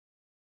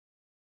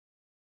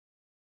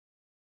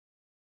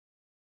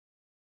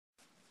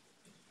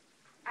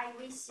I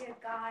wish your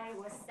guy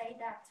would say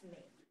that to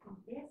me. He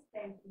did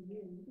say to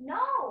you.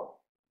 No,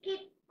 he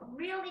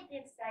really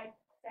did say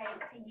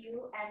to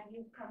you, and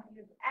you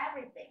confused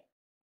everything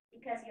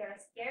because you're a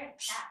scared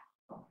cat.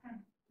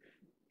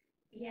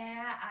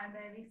 Yeah, I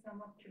may be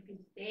somewhat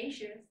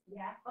trepidatious,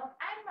 yeah, but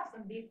I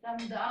mustn't be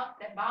some dog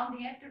that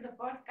bounding after the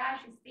first guy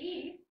she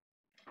sees.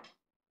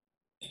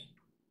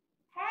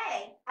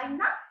 Hey, I'm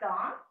not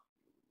dumb.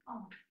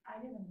 Oh, I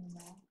didn't know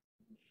that.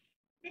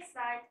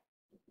 Besides,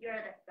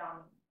 you're the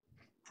dummy.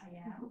 I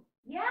am.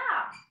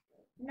 Yeah,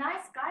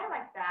 nice guy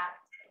like that.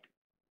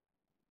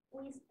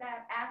 With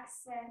that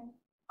accent,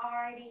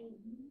 arty,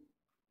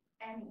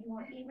 and you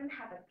won't even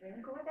have a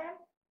drink with him?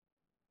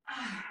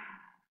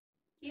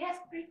 He has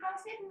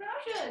preconceived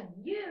notion.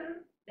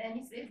 You, then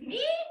he says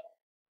me?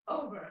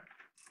 Over.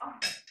 Oh,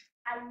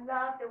 I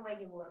love the way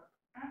you look.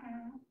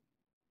 Uh-huh.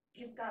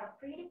 You've got a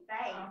pretty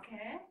face.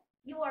 Okay.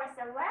 You are a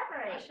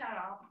celebrity. Oh, shut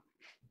up.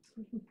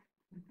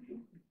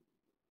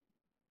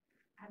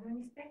 I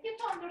don't expect you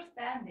to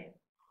understand it.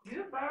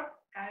 You burp,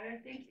 I will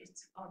think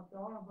it's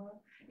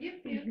adorable. You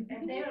puke,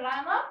 and they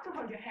line up to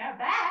hold your hair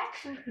back.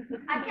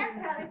 I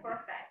can tell you for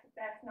a fact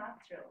that's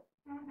not true.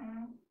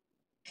 Mm-hmm.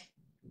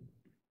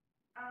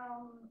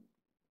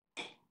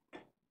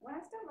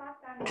 When's the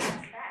last time you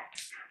had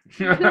sex?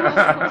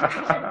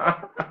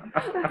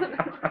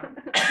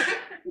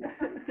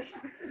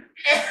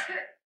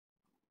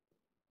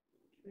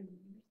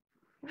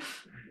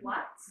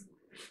 What?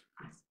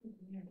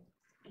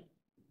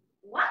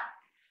 What?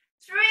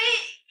 3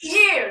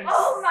 years.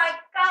 Oh my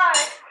god,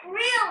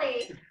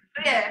 really?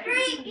 Yeah. 3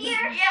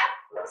 years? Yeah.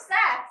 No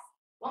sex?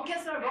 One can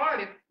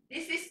survive.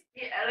 This is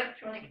the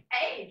electronic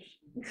age.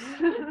 But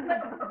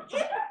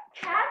even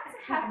cats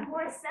have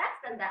more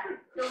sex than that,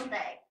 don't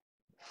they?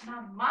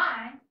 Not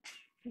mine.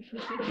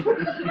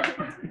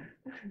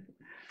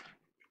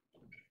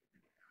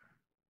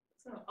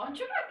 So, aren't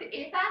you going to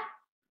eat that?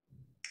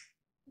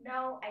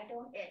 No, I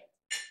don't eat.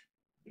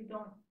 You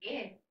don't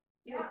eat.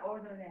 You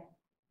order them.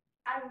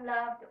 I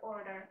love to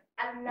order.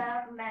 I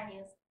love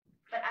menus.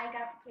 But I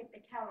got to keep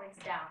the calories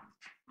down.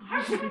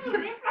 How can you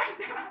live right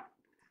now?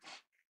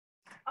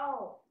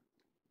 Oh,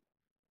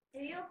 do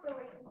you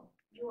believe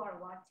you are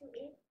what to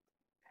eat?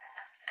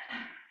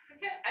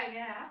 Okay, I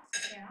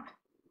guess. Yeah.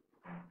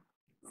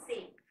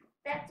 See,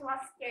 that's what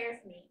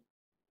scares me.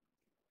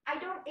 I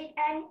don't eat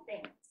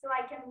anything, so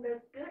I can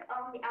look good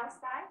on the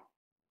outside,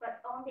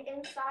 but on the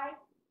inside,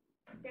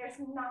 there's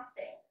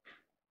nothing.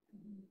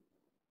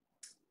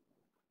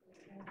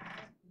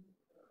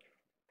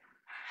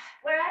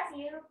 Whereas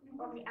you,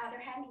 on the other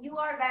hand, you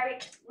are very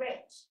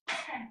rich.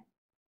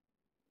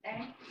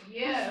 Thank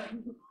you.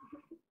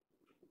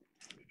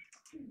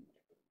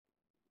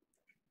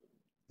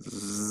 Do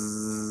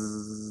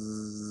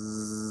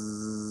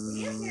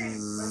you hear it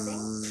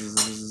buzzing?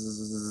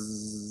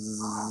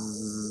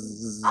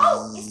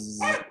 Oh, it's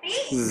their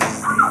bee!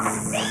 Oh,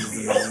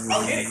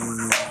 bee!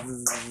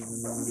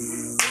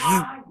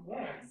 Ah,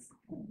 yes.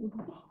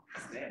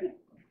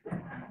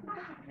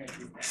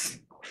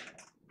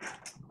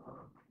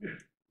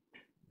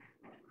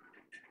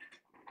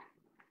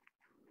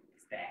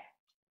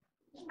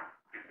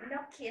 No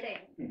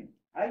kidding.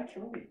 I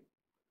killed it.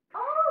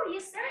 Oh, you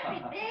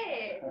certainly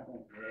did. Yes,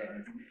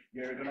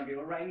 you're gonna be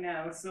alright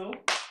now, so.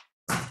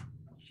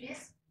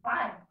 She's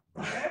fine.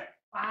 You're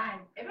fine.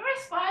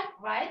 Everybody's fine,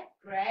 right?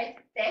 Great.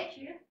 Thank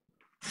you.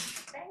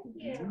 Thank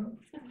you.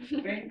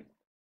 Thank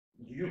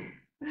you.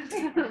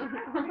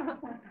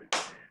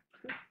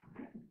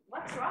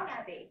 What's wrong,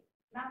 Abby?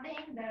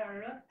 Nothing that a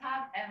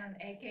rooftop and an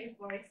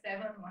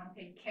AK-47 won't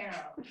take care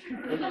of.